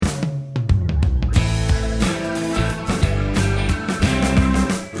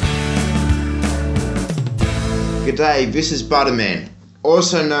G'day, this is Butterman,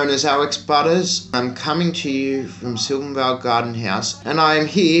 also known as Alex Butters. I'm coming to you from Sylvan Vale Garden House, and I am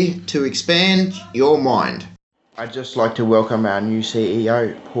here to expand your mind. I'd just like to welcome our new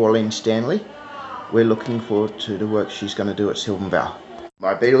CEO, Pauline Stanley. We're looking forward to the work she's going to do at Sylvan Vale.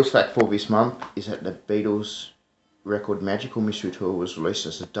 My Beatles fact for this month is that the Beatles record Magical Mystery Tour was released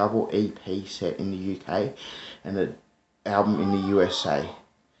as a double EP set in the UK and the album in the USA.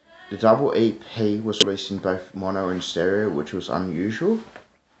 The double EP was released in both mono and stereo, which was unusual,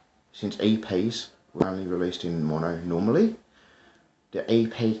 since EPs were only released in mono normally. The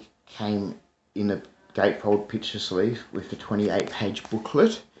EP came in a gatefold picture sleeve with a 28-page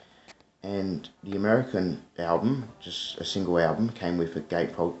booklet, and the American album, just a single album, came with a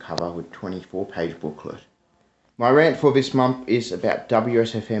gatefold cover with 24-page booklet. My rant for this month is about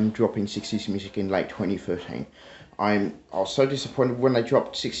WSFM dropping 60s music in late 2013. I was so disappointed when they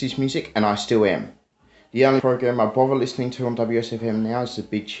dropped 60s music, and I still am. The only program I bother listening to on WSFM now is The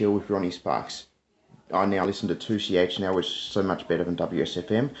Big Chill with Ronnie Sparks. I now listen to 2CH now, which is so much better than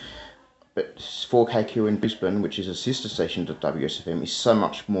WSFM. But 4KQ in Brisbane, which is a sister station to WSFM, is so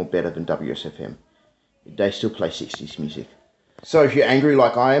much more better than WSFM. They still play 60s music. So if you're angry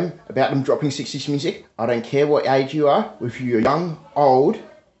like I am about them dropping 60s music, I don't care what age you are, if you're young, old,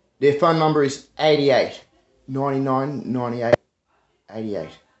 their phone number is 88 99 98 88.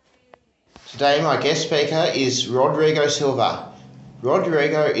 Today my guest speaker is Rodrigo Silva.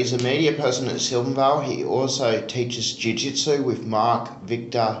 Rodrigo is a media person at Sylvan Vale. He also teaches Jiu-Jitsu with Mark,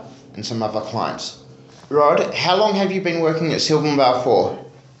 Victor and some other clients. Rod, how long have you been working at Sylvan Vale for?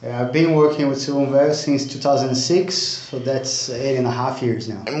 I've been working with Sylvan Vale since 2006, so that's 8.5 years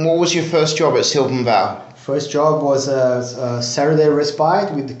now. And what was your first job at Sylvan Vale? First job was a Saturday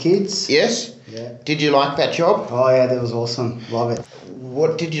respite with the kids. Yes? Yeah. Did you like that job? Oh yeah, that was awesome. Love it.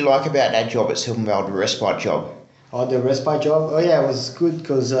 What did you like about that job at Sylvan Vale, the respite job? Oh, the respite job? Oh yeah, it was good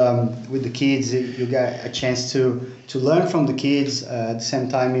because with the kids you get a chance to learn from the kids. At the same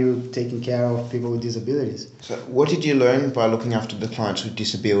time you're taking care of people with disabilities. So what did you learn by looking after the clients with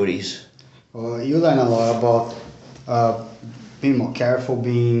disabilities? You learn a lot about being more careful,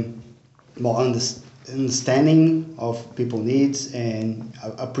 being more understanding of people's needs, and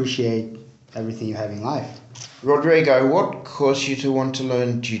appreciate everything you have in life. Rodrigo, what caused you to want to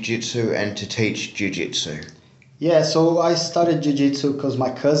learn Jiu-Jitsu and to teach Jiu-Jitsu? Yeah, so I started Jiu-Jitsu because my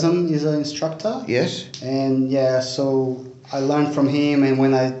cousin is an instructor. Yes. And yeah, so I learned from him, and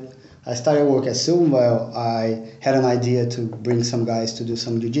when I started work at Sylvan Vale, I had an idea to bring some guys to do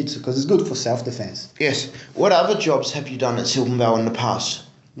some Jiu-Jitsu because it's good for self-defense. Yes. What other jobs have you done at Sylvan Vale in the past?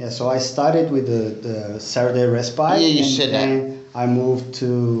 Yeah, so I started with the Saturday respite. Yeah, you said that. And I moved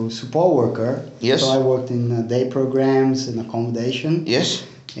to support worker. Yes. So I worked in day programs and accommodation. Yes.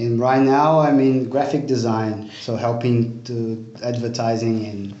 And right now I'm in graphic design, so helping to advertising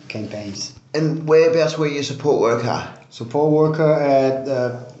and campaigns. And whereabouts were you a support worker? Support worker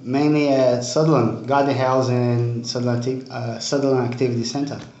at mainly at Sutherland Garden House and Sutherland Activity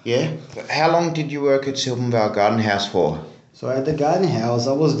Centre. Yeah. How long did you work at Sylvan Vale Garden House for? So at the Garden House,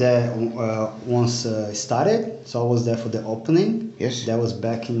 I was there once it started. So I was there for the opening. Yes. That was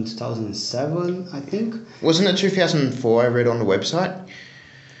back in 2007, I think. Wasn't it 2004? I read on the website.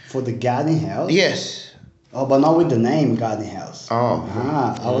 For the Garden House? Yes. Oh, but not with the name Garden House. Oh.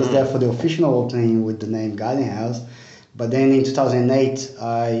 I was there for the official opening with the name Garden House. But then in 2008,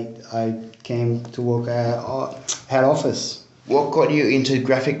 I came to work at head office. What got you into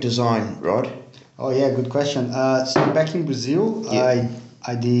graphic design, Rod? Oh yeah, good question. So back in Brazil, Yeah.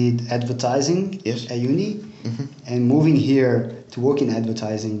 I did advertising Yes. at uni. Mm-hmm. And moving here to work in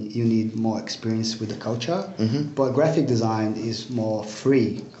advertising, you need more experience with the culture. Mm-hmm. But graphic design is more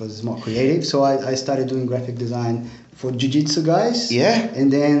free because it's more creative. So I started doing graphic design for Jiu-Jitsu guys. Yeah.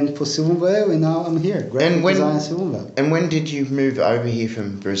 And then for Sylvan Vale, and now I'm here. Graphic when- design at Sylvan Vale. And when did you move over here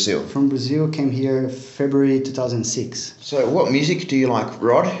from Brazil? From Brazil, came here February 2006. So what music do you like,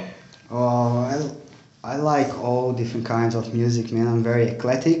 Rod? Oh, I like all different kinds of music, man. I'm very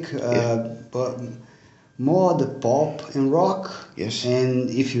eclectic, but more the pop and rock. Yes. And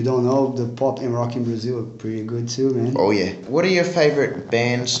if you don't know, the pop and rock in Brazil are pretty good too, man. Oh yeah. What are your favorite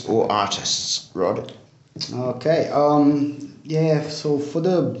bands or artists, Rod? Okay. Yeah. So for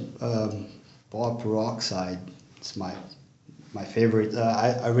the pop rock side, it's my favorite.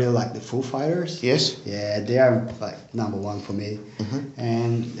 I really like the Foo Fighters. Yes. Yeah, they are like number one for me. Mm-hmm.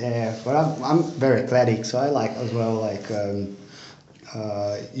 And but I'm very eclectic, so I like as well like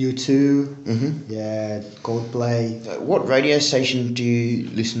U2. Mm-hmm. Yeah, Coldplay. What radio station do you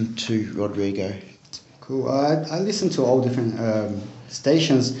listen to, Rodrigo? Cool. I listen to all different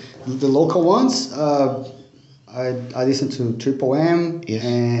stations. The local ones. I listen to Triple M Yes.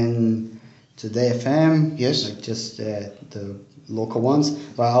 and Today FM. Yes. Like just the local ones.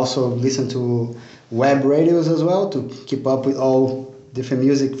 But I also listen to web radios as well to keep up with all different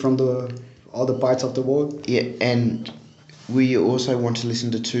music from all the parts of the world. Yeah, and we also want to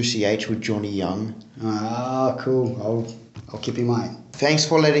listen to 2CH with Johnny Young. Ah, cool. I'll keep in mind. Thanks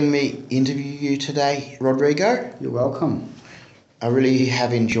for letting me interview you today, Rodrigo. You're welcome. I really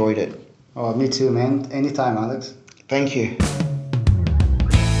have enjoyed it. Oh, me too, man. Anytime, Alex. Thank you.